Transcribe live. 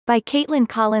By Caitlin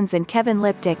Collins and Kevin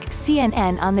Lipdick,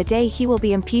 CNN. On the day he will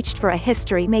be impeached for a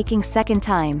history-making second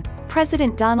time,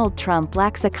 President Donald Trump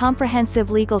lacks a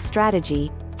comprehensive legal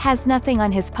strategy, has nothing on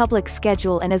his public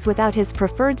schedule and is without his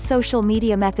preferred social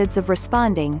media methods of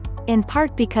responding, in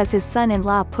part because his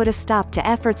son-in-law put a stop to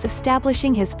efforts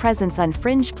establishing his presence on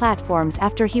fringe platforms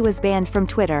after he was banned from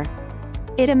Twitter.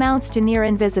 It amounts to near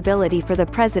invisibility for the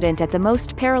president at the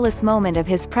most perilous moment of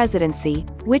his presidency,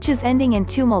 which is ending in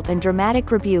tumult and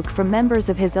dramatic rebuke from members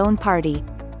of his own party.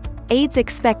 Aides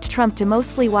expect Trump to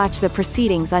mostly watch the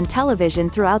proceedings on television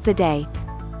throughout the day.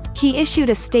 He issued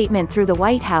a statement through the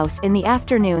White House in the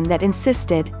afternoon that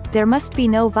insisted, there must be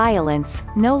no violence,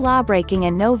 no lawbreaking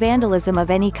and no vandalism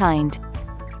of any kind.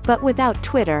 But without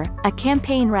Twitter, a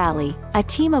campaign rally, a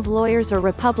team of lawyers or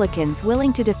Republicans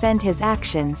willing to defend his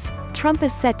actions, Trump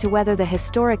is set to weather the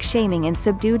historic shaming in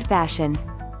subdued fashion.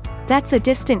 That's a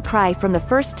distant cry from the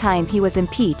first time he was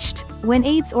impeached, when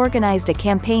aides organized a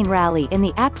campaign rally in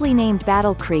the aptly named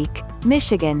Battle Creek,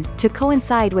 Michigan, to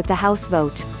coincide with the House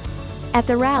vote. At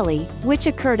the rally, which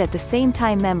occurred at the same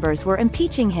time members were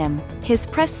impeaching him, his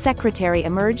press secretary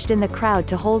emerged in the crowd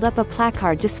to hold up a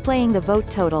placard displaying the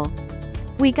vote total.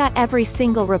 "We got every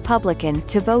single Republican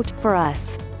to vote for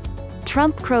us."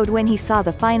 Trump crowed when he saw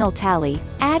the final tally,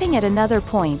 adding at another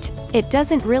point, "It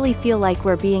doesn't really feel like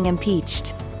we're being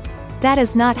impeached. That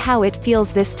is not how it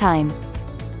feels this time."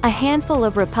 A handful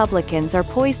of Republicans are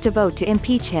poised to vote to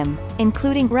impeach him,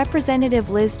 including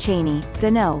Representative Liz Cheney, the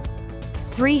No.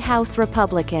 3 House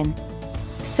Republican.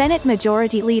 Senate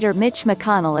Majority Leader Mitch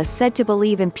McConnell is said to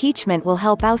believe impeachment will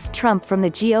help oust Trump from the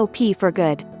GOP for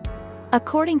good.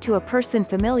 According to a person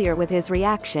familiar with his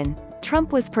reaction,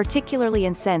 Trump was particularly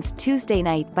incensed Tuesday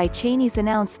night by Cheney's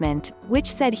announcement,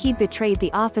 which said he'd betrayed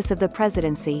the office of the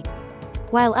presidency.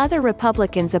 While other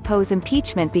Republicans oppose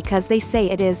impeachment because they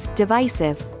say it is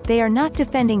divisive, they are not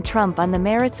defending Trump on the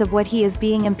merits of what he is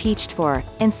being impeached for,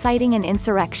 inciting an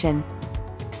insurrection.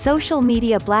 Social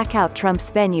media blackout Trump's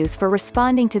venues for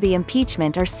responding to the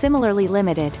impeachment are similarly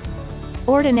limited.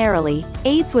 Ordinarily,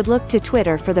 aides would look to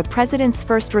Twitter for the president's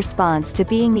first response to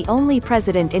being the only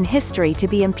president in history to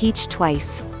be impeached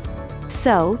twice.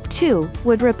 So, too,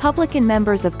 would Republican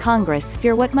members of Congress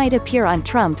fear what might appear on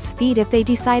Trump's feed if they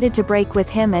decided to break with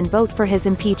him and vote for his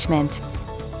impeachment.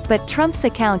 But Trump's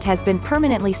account has been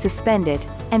permanently suspended,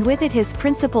 and with it his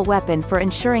principal weapon for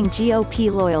ensuring GOP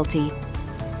loyalty.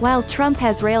 While Trump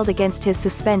has railed against his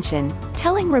suspension,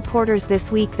 telling reporters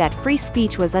this week that free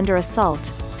speech was under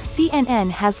assault,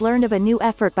 CNN has learned of a new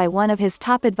effort by one of his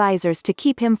top advisors to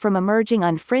keep him from emerging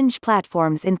on fringe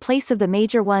platforms in place of the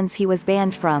major ones he was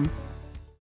banned from.